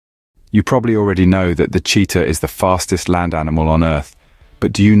You probably already know that the cheetah is the fastest land animal on Earth,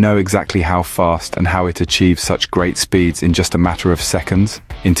 but do you know exactly how fast and how it achieves such great speeds in just a matter of seconds?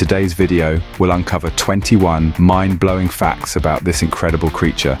 In today's video, we'll uncover 21 mind-blowing facts about this incredible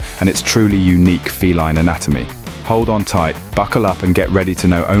creature and its truly unique feline anatomy. Hold on tight, buckle up and get ready to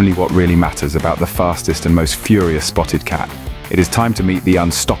know only what really matters about the fastest and most furious spotted cat. It is time to meet the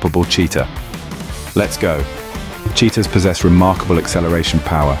unstoppable cheetah. Let's go. Cheetahs possess remarkable acceleration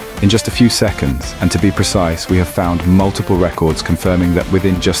power in just a few seconds, and to be precise, we have found multiple records confirming that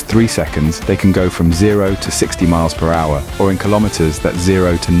within just 3 seconds they can go from 0 to 60 miles per hour, or in kilometers, that's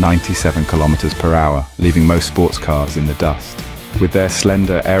 0 to 97 kilometers per hour, leaving most sports cars in the dust. With their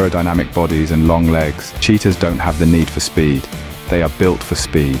slender aerodynamic bodies and long legs, cheetahs don't have the need for speed. They are built for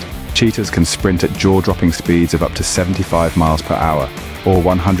speed. Cheetahs can sprint at jaw-dropping speeds of up to 75 miles per hour, or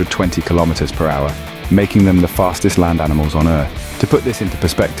 120 kilometers per hour, making them the fastest land animals on Earth. To put this into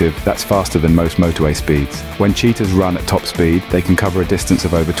perspective, that's faster than most motorway speeds. When cheetahs run at top speed, they can cover a distance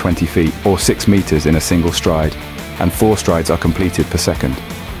of over 20 feet, or 6 meters in a single stride, and 4 strides are completed per second.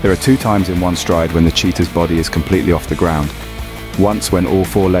 There are 2 times in one stride when the cheetah's body is completely off the ground. Once when all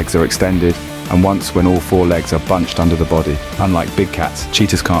 4 legs are extended, and once when all 4 legs are bunched under the body. Unlike big cats,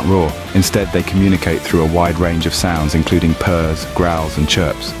 cheetahs can't roar. Instead, they communicate through a wide range of sounds, including purrs, growls, and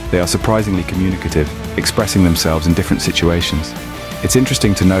chirps. They are surprisingly communicative, expressing themselves in different situations. It's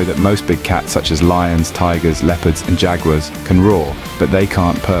interesting to know that most big cats, such as lions, tigers, leopards, and jaguars, can roar, but they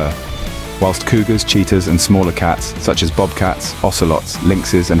can't purr. Whilst cougars, cheetahs, and smaller cats, such as bobcats, ocelots,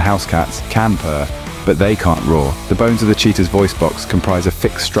 lynxes, and house cats, can purr, but they can't roar. The bones of the cheetah's voice box comprise a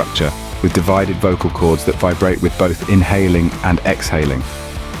fixed structure, with divided vocal cords that vibrate with both inhaling and exhaling.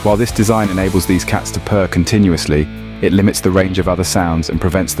 While this design enables these cats to purr continuously, it limits the range of other sounds and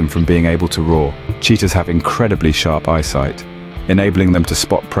prevents them from being able to roar. Cheetahs have incredibly sharp eyesight, enabling them to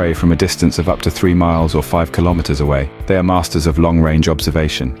spot prey from a distance of up to 3 miles or 5 kilometers away. They are masters of long-range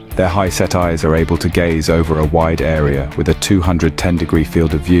observation. Their high-set eyes are able to gaze over a wide area with a 210-degree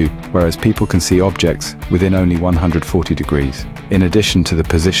field of view, whereas people can see objects within only 140 degrees. In addition to the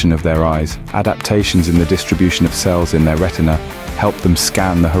position of their eyes, adaptations in the distribution of cells in their retina help them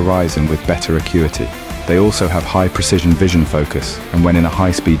scan the horizon with better acuity. They also have high-precision vision focus, and when in a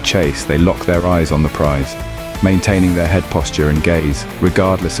high-speed chase, they lock their eyes on the prize, maintaining their head posture and gaze,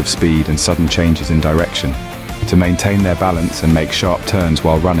 regardless of speed and sudden changes in direction. To maintain their balance and make sharp turns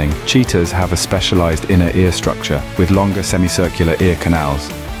while running, cheetahs have a specialised inner ear structure with longer semicircular ear canals,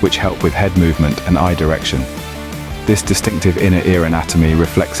 which help with head movement and eye direction. This distinctive inner ear anatomy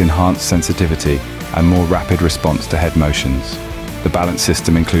reflects enhanced sensitivity and more rapid response to head motions. The balance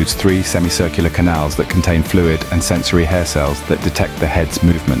system includes 3 semicircular canals that contain fluid and sensory hair cells that detect the head's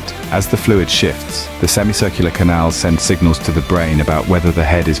movement. As the fluid shifts, the semicircular canals send signals to the brain about whether the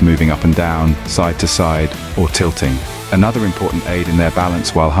head is moving up and down, side to side, or tilting. Another important aid in their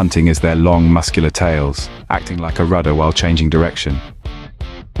balance while hunting is their long muscular tails, acting like a rudder while changing direction.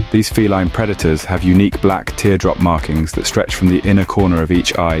 These feline predators have unique black teardrop markings that stretch from the inner corner of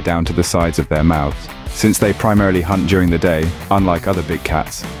each eye down to the sides of their mouths. Since they primarily hunt during the day, unlike other big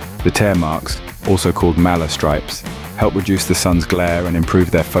cats, the tear marks, also called mala stripes, help reduce the sun's glare and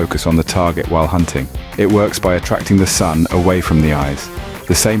improve their focus on the target while hunting. It works by attracting the sun away from the eyes.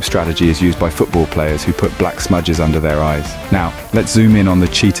 The same strategy is used by football players who put black smudges under their eyes. Now, let's zoom in on the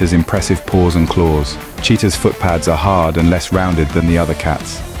cheetah's impressive paws and claws. Cheetah's foot pads are hard and less rounded than the other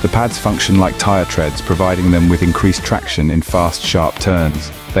cats. The pads function like tire treads, providing them with increased traction in fast, sharp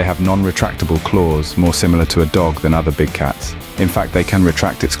turns. They have non-retractable claws, more similar to a dog than other big cats. In fact, they can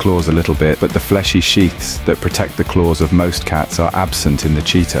retract its claws a little bit, but the fleshy sheaths that protect the claws of most cats are absent in the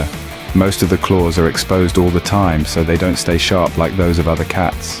cheetah. Most of the claws are exposed all the time, so they don't stay sharp like those of other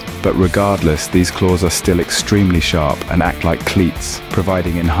cats. But regardless, these claws are still extremely sharp and act like cleats,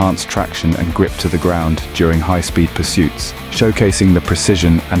 providing enhanced traction and grip to the ground during high-speed pursuits, showcasing the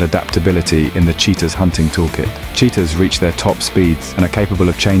precision and adaptability in the cheetah's hunting toolkit. Cheetahs reach their top speeds and are capable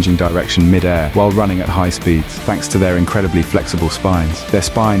of changing direction mid-air while running at high speeds, thanks to their incredibly flexible spines. Their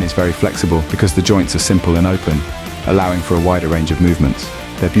spine is very flexible because the joints are simple and open, allowing for a wider range of movements.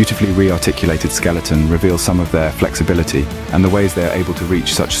 Their beautifully re-articulated skeleton reveals some of their flexibility and the ways they are able to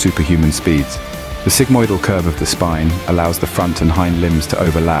reach such superhuman speeds. The sigmoidal curve of the spine allows the front and hind limbs to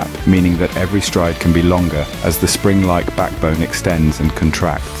overlap, meaning that every stride can be longer as the spring-like backbone extends and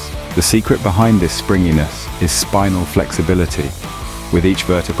contracts. The secret behind this springiness is spinal flexibility, with each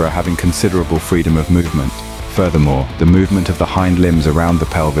vertebra having considerable freedom of movement. Furthermore, the movement of the hind limbs around the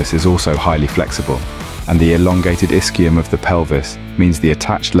pelvis is also highly flexible, and the elongated ischium of the pelvis means the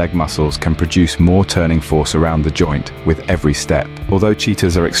attached leg muscles can produce more turning force around the joint with every step. Although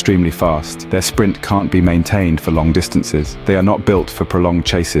cheetahs are extremely fast, their sprint can't be maintained for long distances. They are not built for prolonged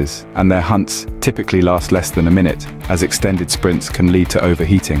chases, and their hunts typically last less than a minute, as extended sprints can lead to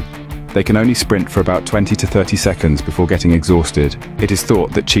overheating. They can only sprint for about 20 to 30 seconds before getting exhausted. It is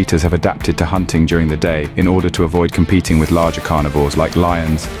thought that cheetahs have adapted to hunting during the day in order to avoid competing with larger carnivores like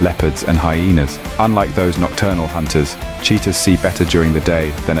lions, leopards, and hyenas. Unlike those nocturnal hunters, cheetahs see better during the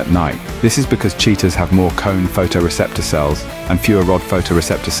day than at night. This is because cheetahs have more cone photoreceptor cells and fewer rod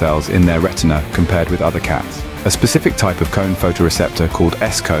photoreceptor cells in their retina compared with other cats. A specific type of cone photoreceptor called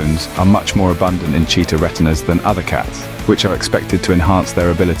S-cones are much more abundant in cheetah retinas than other cats, which are expected to enhance their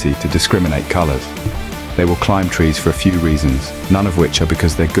ability to discriminate colors. They will climb trees for a few reasons, none of which are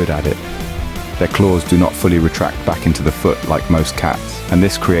because they're good at it. Their claws do not fully retract back into the foot like most cats, and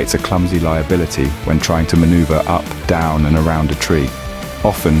this creates a clumsy liability when trying to maneuver up, down, and around a tree.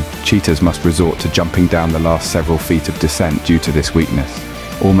 Often, cheetahs must resort to jumping down the last several feet of descent due to this weakness.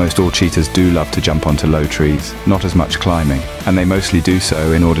 Almost all cheetahs do love to jump onto low trees, not as much climbing, and they mostly do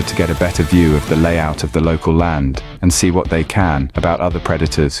so in order to get a better view of the layout of the local land and see what they can about other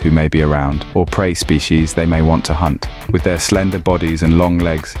predators who may be around, or prey species they may want to hunt. With their slender bodies and long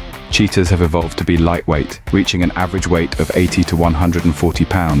legs, cheetahs have evolved to be lightweight, reaching an average weight of 80 to 140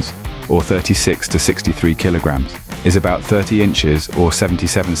 pounds, or 36 to 63 kilograms, is about 30 inches or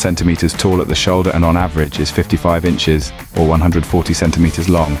 77 centimeters tall at the shoulder, and on average is 55 inches or 140 centimeters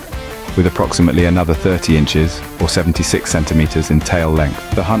long, with approximately another 30 inches or 76 centimeters in tail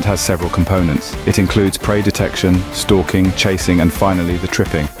length. The hunt has several components. It includes prey detection, stalking, chasing, and finally the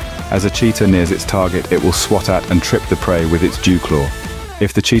tripping. As a cheetah nears its target, it will swat at and trip the prey with its dew claw.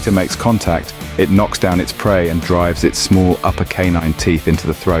 If the cheetah makes contact, it knocks down its prey and drives its small upper canine teeth into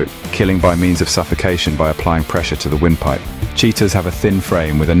the throat, killing by means of suffocation by applying pressure to the windpipe. Cheetahs have a thin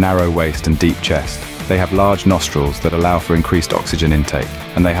frame with a narrow waist and deep chest. They have large nostrils that allow for increased oxygen intake,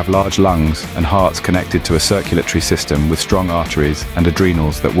 and they have large lungs and hearts connected to a circulatory system with strong arteries and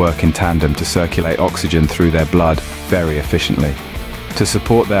adrenals that work in tandem to circulate oxygen through their blood very efficiently. To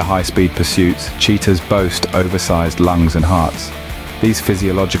support their high-speed pursuits, cheetahs boast oversized lungs and hearts. These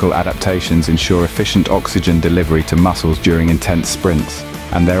physiological adaptations ensure efficient oxygen delivery to muscles during intense sprints,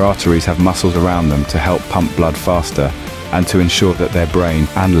 and their arteries have muscles around them to help pump blood faster and to ensure that their brain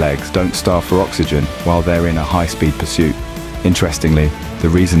and legs don't starve for oxygen while they're in a high-speed pursuit. Interestingly, the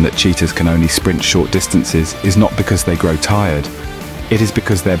reason that cheetahs can only sprint short distances is not because they grow tired. It is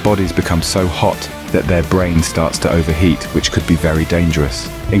because their bodies become so hot that their brain starts to overheat, which could be very dangerous.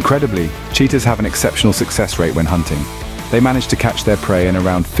 Incredibly, cheetahs have an exceptional success rate when hunting. They manage to catch their prey in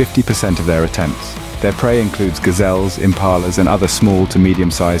around 50% of their attempts. Their prey includes gazelles, impalas, and other small to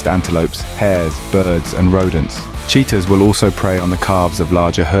medium-sized antelopes, hares, birds, and rodents. Cheetahs will also prey on the calves of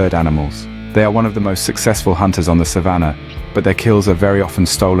larger herd animals. They are one of the most successful hunters on the savannah, but their kills are very often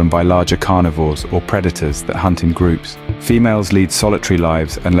stolen by larger carnivores or predators that hunt in groups. Females lead solitary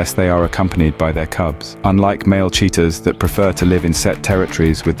lives unless they are accompanied by their cubs, unlike male cheetahs that prefer to live in set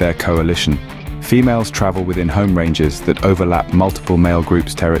territories with their coalition. Females travel within home ranges that overlap multiple male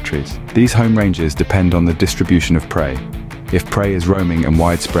groups' territories. These home ranges depend on the distribution of prey. If prey is roaming and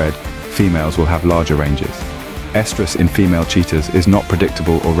widespread, females will have larger ranges. Estrus in female cheetahs is not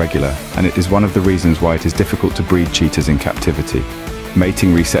predictable or regular, and it is one of the reasons why it is difficult to breed cheetahs in captivity.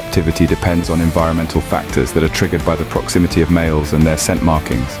 Mating receptivity depends on environmental factors that are triggered by the proximity of males and their scent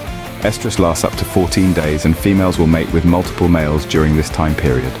markings. Estrus lasts up to 14 days, and females will mate with multiple males during this time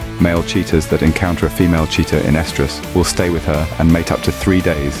period. Male cheetahs that encounter a female cheetah in estrus will stay with her and mate up to 3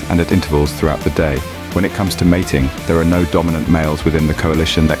 days and at intervals throughout the day. When it comes to mating, there are no dominant males within the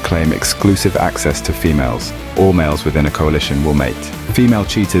coalition that claim exclusive access to females. All males within a coalition will mate. Female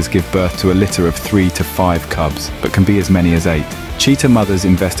cheetahs give birth to a litter of 3 to 5 cubs, but can be as many as 8. Cheetah mothers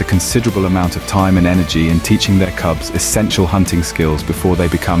invest a considerable amount of time and energy in teaching their cubs essential hunting skills before they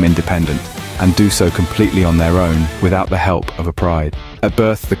become independent, and do so completely on their own without the help of a pride. At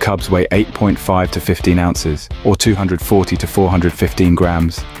birth, the cubs weigh 8.5 to 15 ounces, or 240 to 415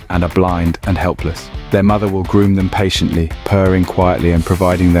 grams, and are blind and helpless. Their mother will groom them patiently, purring quietly and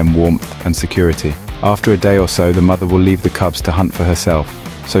providing them warmth and security. After a day or so, the mother will leave the cubs to hunt for herself,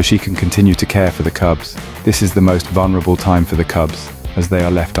 so she can continue to care for the cubs. This is the most vulnerable time for the cubs, as they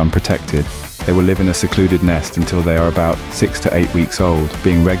are left unprotected. They will live in a secluded nest until they are about 6 to 8 weeks old,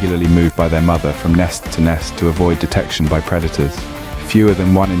 being regularly moved by their mother from nest to avoid detection by predators. Fewer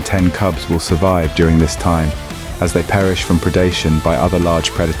than 1 in 10 cubs will survive during this time, as they perish from predation by other large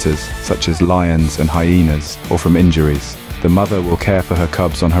predators such as lions and hyenas, or from injuries. The mother will care for her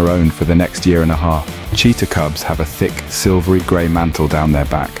cubs on her own for the next year and a half. Cheetah cubs have a thick, silvery grey mantle down their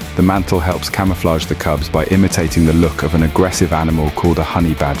back. The mantle helps camouflage the cubs by imitating the look of an aggressive animal called a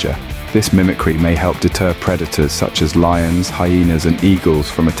honey badger. This mimicry may help deter predators such as lions, hyenas and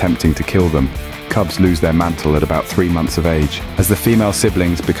eagles from attempting to kill them. Cubs lose their mantle at about 3 months of age. As the female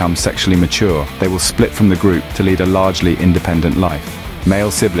siblings become sexually mature, they will split from the group to lead a largely independent life.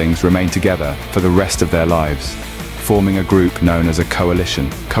 Male siblings remain together for the rest of their lives, forming a group known as a coalition.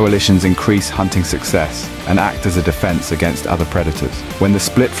 Coalitions increase hunting success and act as a defense against other predators. When the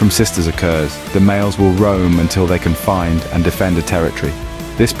split from sisters occurs, the males will roam until they can find and defend a territory.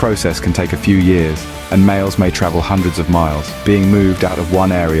 This process can take a few years, and males may travel hundreds of miles, being moved out of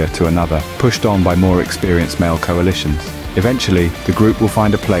one area to another, pushed on by more experienced male coalitions. Eventually, the group will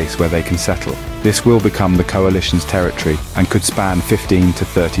find a place where they can settle. This will become the coalition's territory and could span 15 to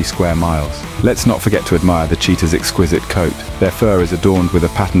 30 square miles. Let's not forget to admire the cheetah's exquisite coat. Their fur is adorned with a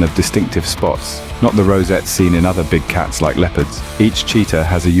pattern of distinctive spots, not the rosettes seen in other big cats like leopards. Each cheetah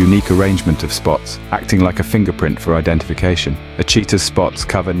has a unique arrangement of spots, acting like a fingerprint for identification. A cheetah's spots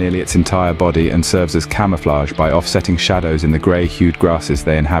cover nearly its entire body and serves as camouflage by offsetting shadows in the grey-hued grasses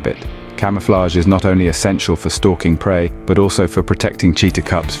they inhabit. Camouflage is not only essential for stalking prey, but also for protecting cheetah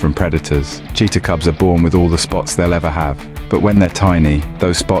cubs from predators. Cheetah cubs are born with all the spots they'll ever have, but when they're tiny,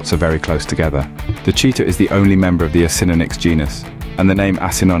 those spots are very close together. The cheetah is the only member of the Asynonyx genus, and the name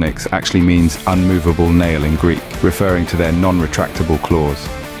Asynonyx actually means unmovable nail in Greek, referring to their non-retractable claws.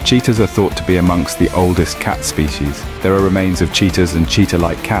 Cheetahs are thought to be amongst the oldest cat species. There are remains of cheetahs and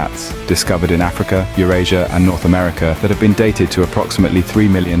cheetah-like cats discovered in Africa, Eurasia and North America that have been dated to approximately 3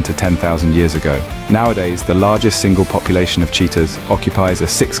 million to 10,000 years ago. Nowadays, the largest single population of cheetahs occupies a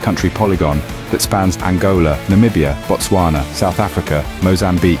 6-country polygon that spans Angola, Namibia, Botswana, South Africa,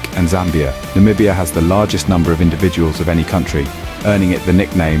 Mozambique and Zambia. Namibia has the largest number of individuals of any country, earning it the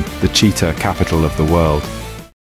nickname the cheetah capital of the world.